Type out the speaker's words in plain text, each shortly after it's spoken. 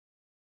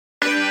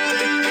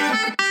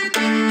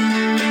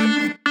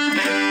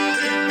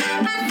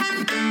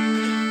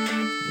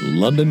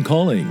London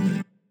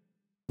Calling.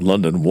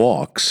 London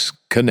Walks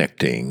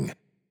Connecting.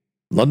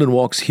 London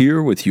Walks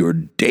here with your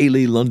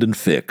daily London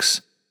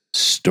fix.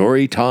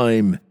 Story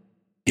time,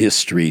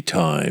 history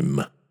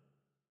time.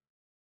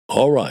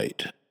 All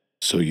right,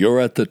 so you're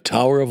at the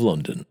Tower of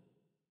London.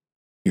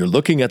 You're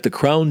looking at the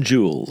crown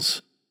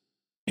jewels.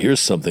 Here's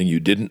something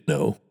you didn't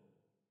know,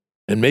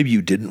 and maybe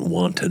you didn't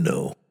want to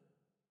know.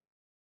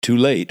 Too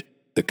late,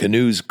 the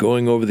canoe's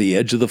going over the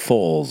edge of the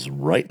falls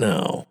right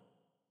now.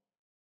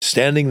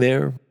 Standing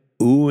there,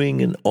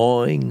 oohing and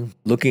awing,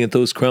 looking at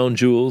those crown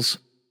jewels,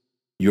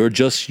 you're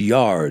just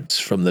yards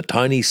from the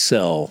tiny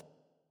cell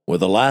where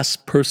the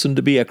last person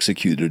to be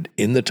executed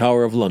in the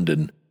Tower of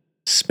London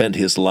spent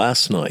his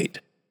last night.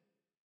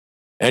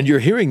 And you're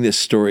hearing this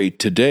story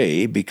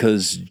today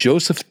because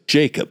Joseph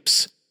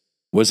Jacobs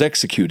was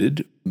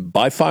executed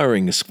by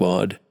firing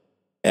squad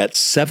at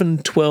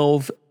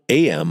 7:12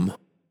 a.m.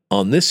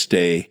 on this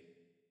day,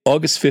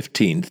 August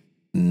 15th,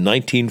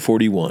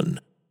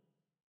 1941.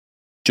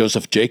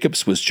 Joseph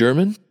Jacobs was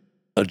German,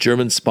 a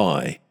German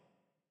spy.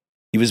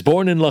 He was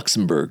born in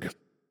Luxembourg.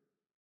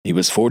 He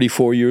was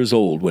 44 years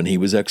old when he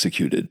was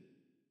executed.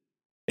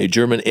 A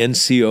German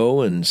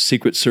NCO and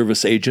Secret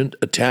Service agent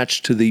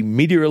attached to the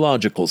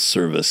Meteorological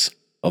Service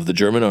of the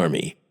German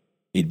Army.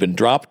 He'd been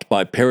dropped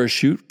by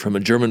parachute from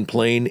a German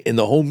plane in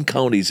the home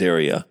counties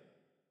area.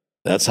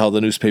 That's how the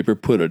newspaper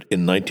put it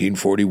in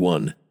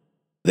 1941.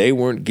 They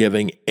weren't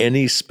giving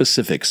any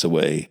specifics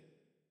away.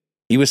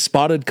 He was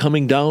spotted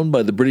coming down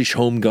by the British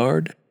Home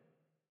Guard.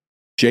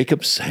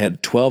 Jacobs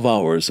had 12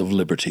 hours of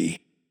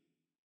liberty.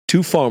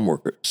 2 farm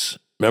workers,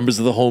 members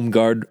of the Home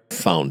Guard,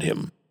 found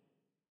him.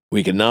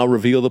 We can now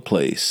reveal the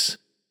place.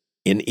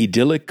 In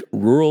idyllic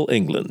rural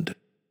England,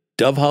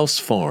 Dovehouse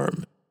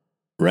Farm,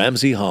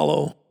 Ramsey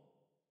Hollow,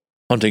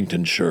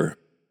 Huntingdonshire.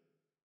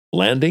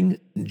 Landing,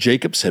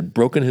 Jacobs had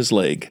broken his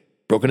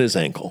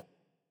ankle.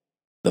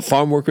 The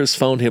farm workers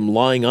found him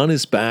lying on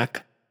his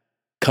back,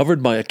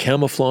 covered by a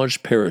camouflage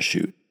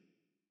parachute.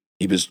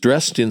 He was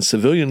dressed in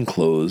civilian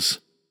clothes,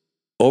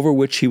 over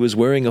which he was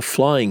wearing a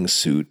flying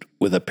suit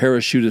with a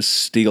parachutist's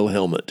steel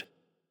helmet.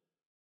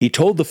 He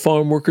told the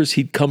farm workers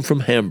he'd come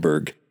from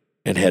Hamburg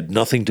and had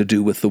nothing to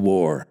do with the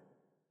war.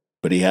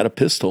 But he had a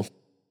pistol,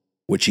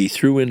 which he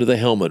threw into the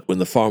helmet when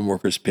the farm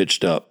workers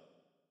pitched up.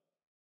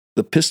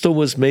 The pistol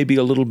was maybe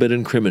a little bit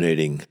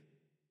incriminating.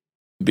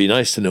 It'd be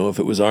nice to know if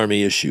it was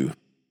Army issue.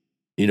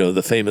 You know,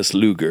 the famous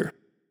Luger.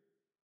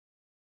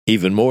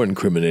 Even more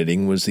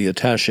incriminating was the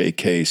attaché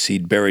case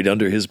he'd buried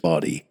under his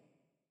body.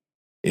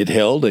 It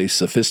held a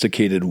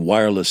sophisticated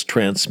wireless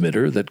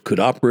transmitter that could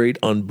operate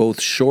on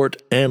both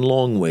short and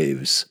long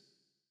waves.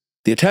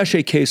 The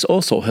attaché case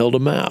also held a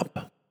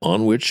map,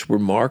 on which were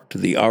marked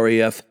the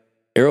RAF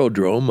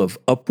aerodrome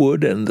of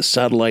Upwood and the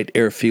satellite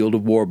airfield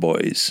of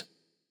Warboys.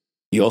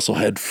 He also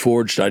had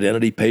forged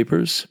identity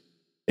papers,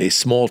 a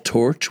small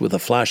torch with a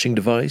flashing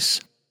device,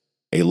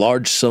 a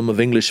large sum of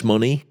English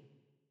money,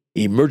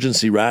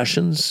 emergency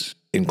rations,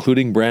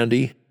 including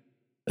brandy,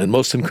 and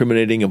most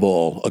incriminating of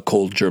all, a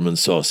cold German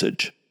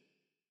sausage.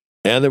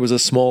 And there was a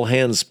small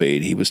hand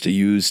spade he was to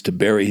use to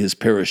bury his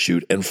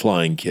parachute and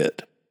flying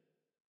kit.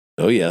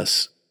 Oh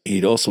yes,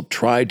 he'd also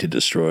tried to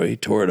destroy,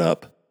 tore it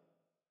up,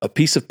 a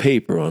piece of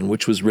paper on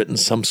which was written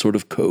some sort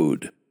of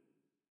code.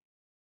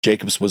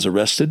 Jacobs was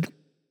arrested.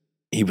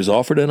 He was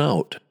offered an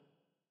out.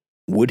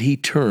 Would he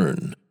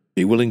turn,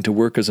 be willing to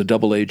work as a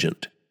double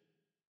agent?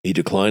 He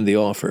declined the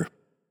offer.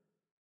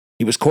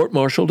 He was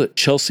court-martialed at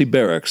Chelsea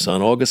Barracks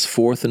on August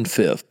 4th and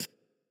 5th.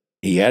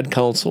 He had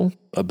counsel,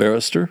 a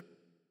barrister,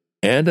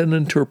 and an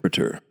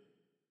interpreter.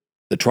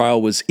 The trial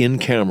was in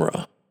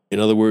camera. In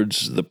other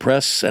words, the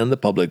press and the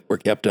public were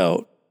kept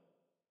out.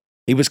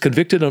 He was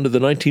convicted under the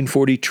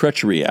 1940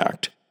 Treachery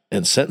Act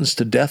and sentenced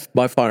to death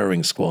by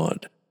firing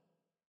squad.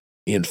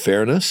 In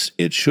fairness,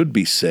 it should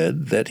be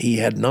said that he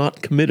had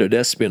not committed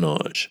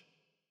espionage,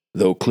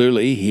 though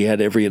clearly he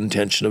had every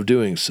intention of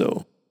doing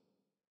so.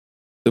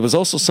 There was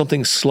also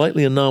something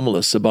slightly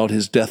anomalous about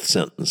his death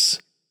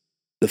sentence.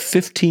 The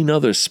 15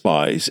 other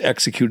spies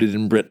executed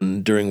in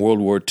Britain during World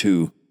War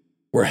II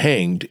were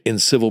hanged in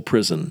civil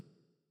prison.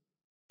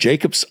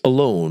 Jacobs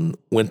alone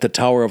went the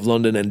Tower of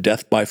London and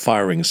death by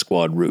firing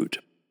squad route.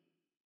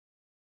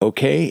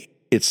 Okay,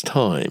 it's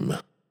time.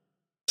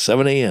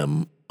 7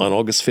 a.m. on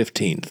August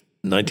 15th,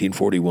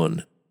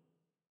 1941.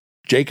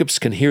 Jacobs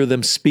can hear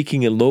them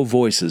speaking in low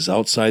voices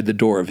outside the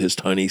door of his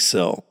tiny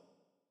cell.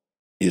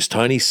 His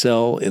tiny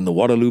cell in the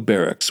Waterloo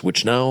Barracks,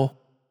 which now,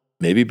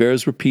 maybe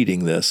bears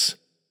repeating this,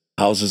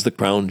 houses the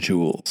crown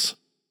jewels.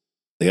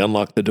 They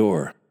unlock the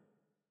door.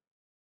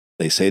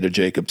 They say to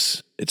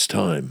Jacobs, it's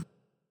time.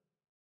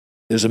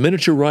 There's a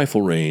miniature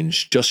rifle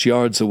range just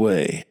yards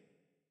away.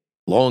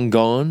 Long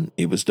gone,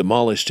 it was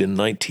demolished in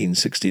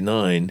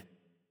 1969.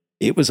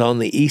 It was on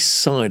the east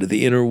side of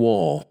the inner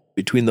wall,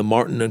 between the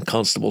Martin and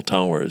Constable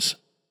Towers.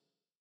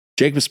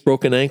 Jacobs'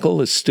 broken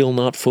ankle is still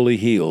not fully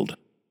healed.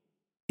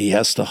 He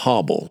has to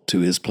hobble to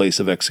his place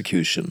of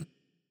execution.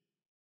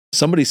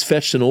 Somebody's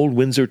fetched an old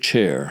Windsor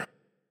chair.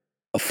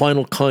 A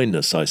final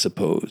kindness, I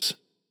suppose.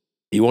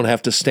 He won't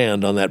have to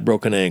stand on that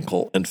broken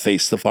ankle and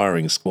face the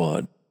firing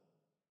squad.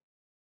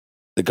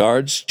 The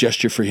guards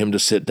gesture for him to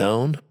sit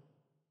down.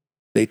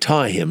 They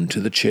tie him to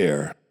the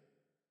chair.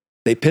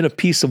 They pin a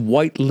piece of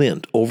white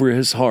lint over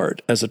his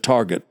heart as a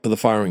target for the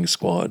firing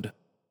squad.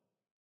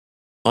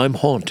 I'm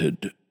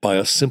haunted by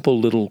a simple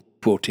little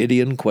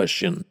quotidian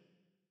question.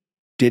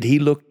 Did he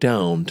look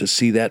down to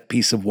see that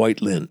piece of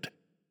white lint,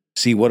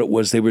 see what it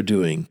was they were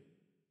doing?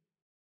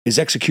 His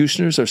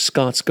executioners are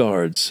Scots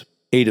guards,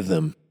 8 of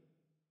them.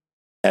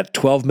 At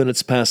 12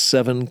 minutes past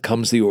 7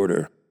 comes the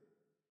order.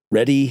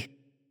 Ready,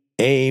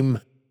 aim,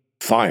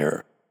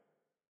 fire.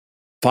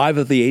 5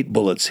 of the 8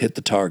 bullets hit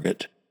the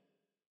target.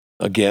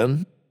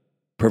 Again,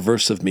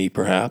 perverse of me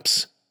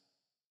perhaps,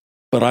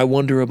 but I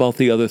wonder about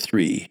the other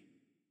 3.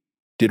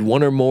 Did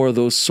one or more of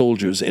those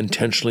soldiers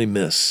intentionally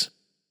miss?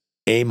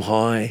 Aim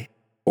high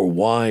or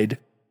wide?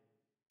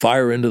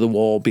 Fire into the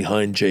wall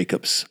behind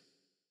Jacobs.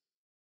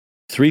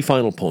 3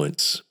 final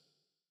points.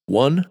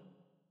 1,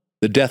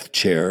 the death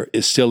chair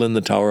is still in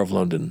the Tower of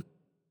London.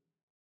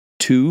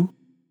 2,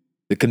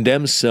 the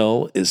condemned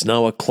cell is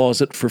now a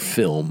closet for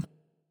film.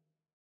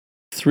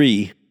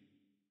 3,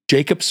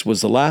 Jacobs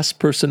was the last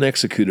person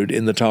executed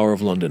in the Tower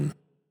of London.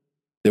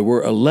 There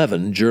were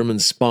 11 German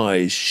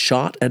spies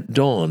shot at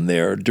dawn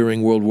there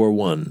during World War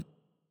I.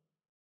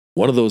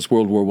 One of those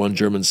World War I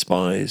German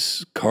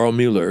spies, Karl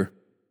Müller,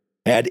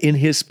 had in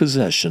his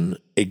possession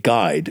a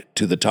guide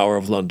to the Tower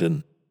of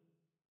London.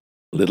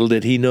 Little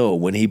did he know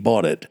when he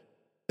bought it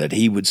that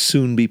he would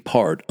soon be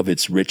part of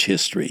its rich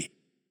history.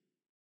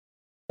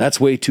 That's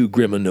way too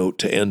grim a note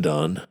to end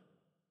on.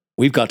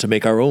 We've got to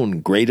make our own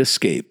great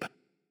escape.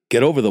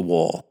 Get over the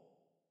wall.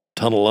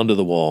 Tunnel under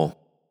the wall.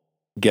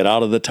 Get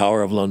out of the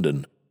Tower of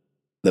London.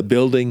 The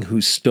building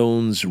whose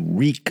stones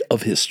reek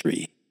of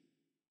history.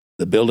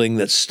 The building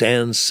that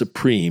stands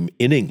supreme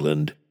in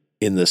England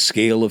in the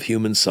scale of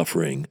human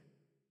suffering.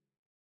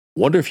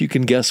 Wonder if you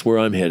can guess where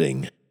I'm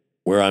heading,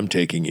 where I'm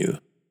taking you.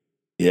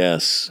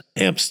 Yes,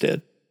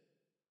 Hampstead.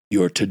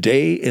 Your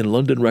Today in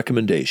London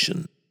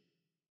recommendation.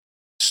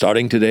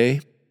 Starting today,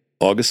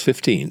 August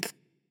 15th,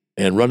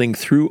 and running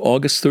through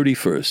August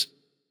 31st,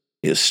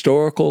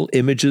 historical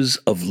images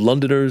of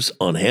Londoners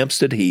on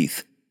Hampstead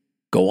Heath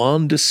go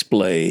on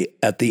display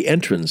at the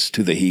entrance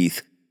to the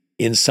Heath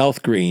in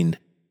South Green,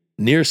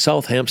 near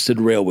South Hampstead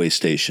Railway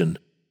Station,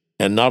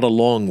 and not a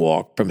long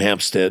walk from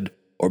Hampstead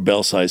or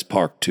Belsize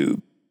Park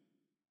Tube.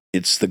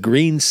 It's the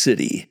Green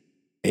City,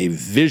 a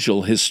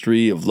visual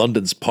history of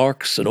London's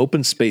parks and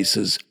open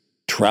spaces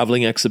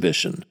traveling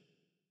exhibition.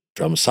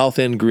 From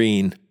Southend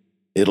Green,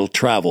 it'll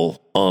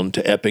travel on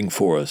to Epping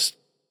Forest.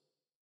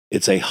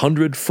 It's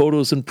 100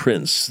 photos and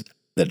prints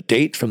that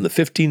date from the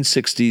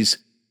 1560s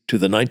to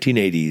the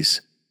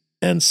 1980s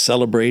and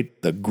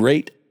celebrate the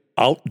great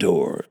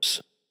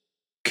outdoors.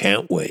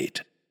 Can't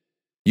wait.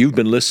 You've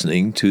been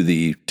listening to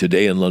the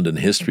Today in London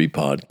History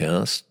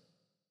podcast,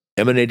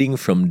 emanating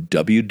from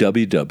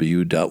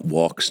www.walks.com,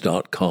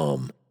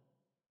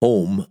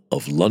 home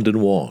of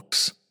London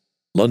Walks,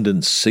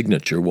 London's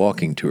signature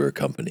walking tour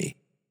company,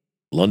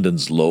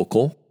 London's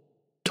local,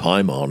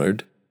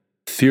 time-honored,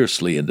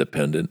 fiercely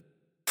independent,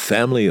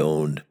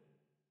 family-owned,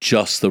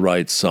 just the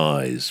right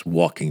size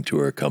walking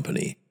tour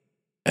company.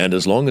 And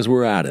as long as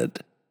we're at it,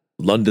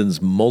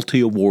 London's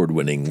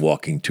multi-award-winning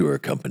walking tour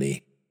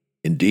company.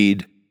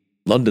 Indeed,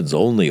 London's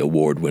only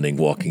award-winning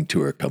walking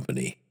tour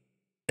company.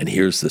 And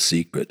here's the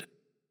secret.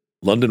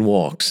 London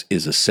Walks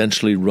is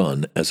essentially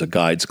run as a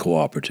guides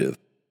cooperative.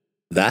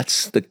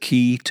 That's the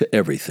key to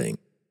everything.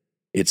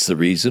 It's the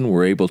reason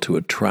we're able to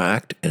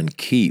attract and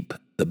keep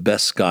the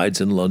best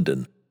guides in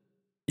London.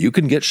 You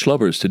can get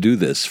schlubbers to do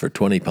this for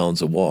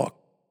 £20 a walk,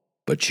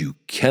 but you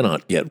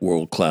cannot get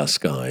world-class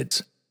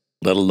guides,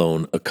 let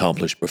alone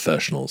accomplished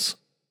professionals.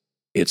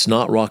 It's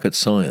not rocket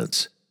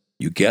science.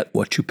 You get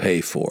what you pay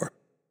for.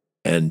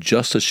 And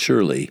just as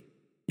surely,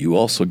 you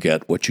also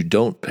get what you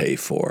don't pay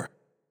for.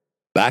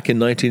 Back in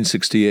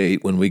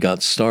 1968, when we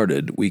got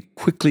started, we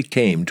quickly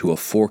came to a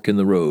fork in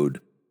the road.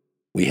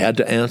 We had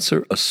to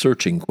answer a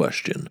searching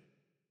question.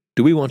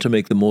 Do we want to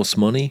make the most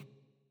money,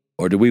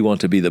 or do we want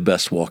to be the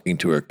best walking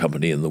tour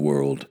company in the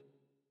world?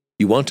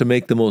 You want to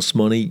make the most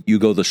money, you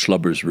go the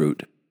schlubbers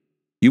route.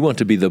 You want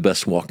to be the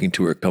best walking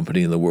tour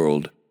company in the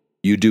world,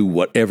 you do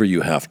whatever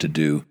you have to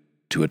do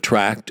to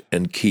attract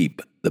and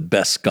keep the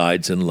best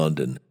guides in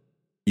London.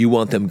 You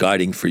want them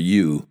guiding for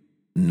you,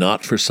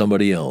 not for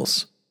somebody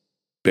else.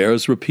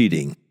 Bears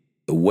repeating,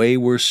 the way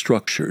we're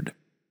structured,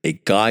 a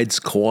guides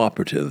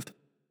cooperative,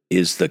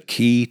 is the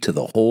key to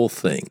the whole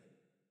thing.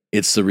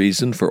 It's the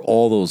reason for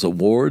all those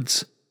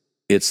awards.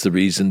 It's the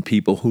reason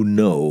people who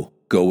know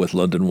go with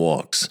London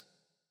Walks.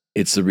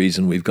 It's the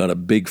reason we've got a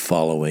big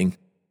following,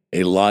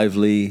 a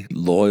lively,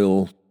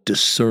 loyal,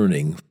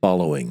 discerning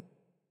following.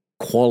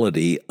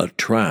 Quality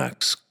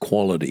attracts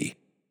quality.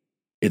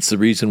 It's the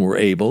reason we're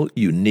able,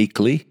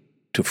 uniquely,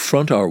 to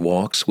front our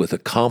walks with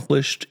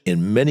accomplished,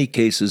 in many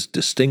cases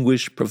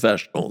distinguished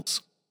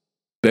professionals.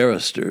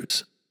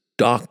 Barristers,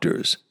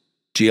 doctors,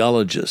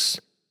 geologists,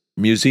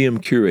 museum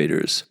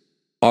curators,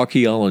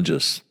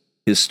 archaeologists,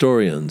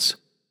 historians,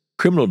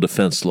 criminal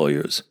defense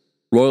lawyers,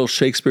 Royal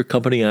Shakespeare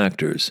Company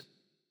actors,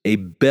 a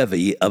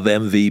bevy of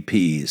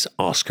MVPs,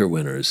 Oscar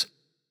winners,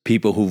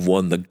 people who've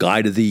won the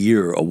Guide of the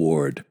Year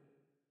award.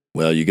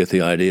 Well, you get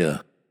the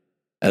idea.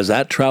 As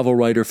that travel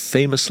writer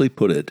famously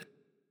put it,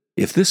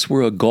 if this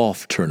were a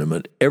golf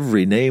tournament,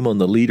 every name on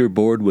the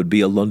leaderboard would be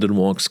a London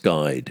Walks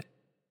guide.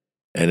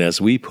 And as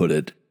we put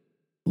it,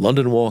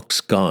 London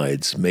Walks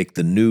guides make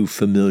the new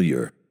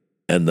familiar,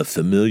 and the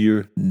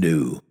familiar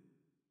new.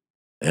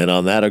 And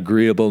on that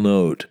agreeable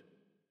note,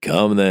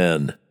 come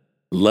then,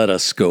 let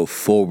us go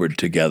forward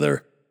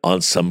together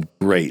on some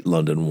great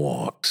London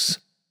walks.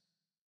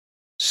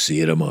 See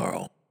you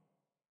tomorrow.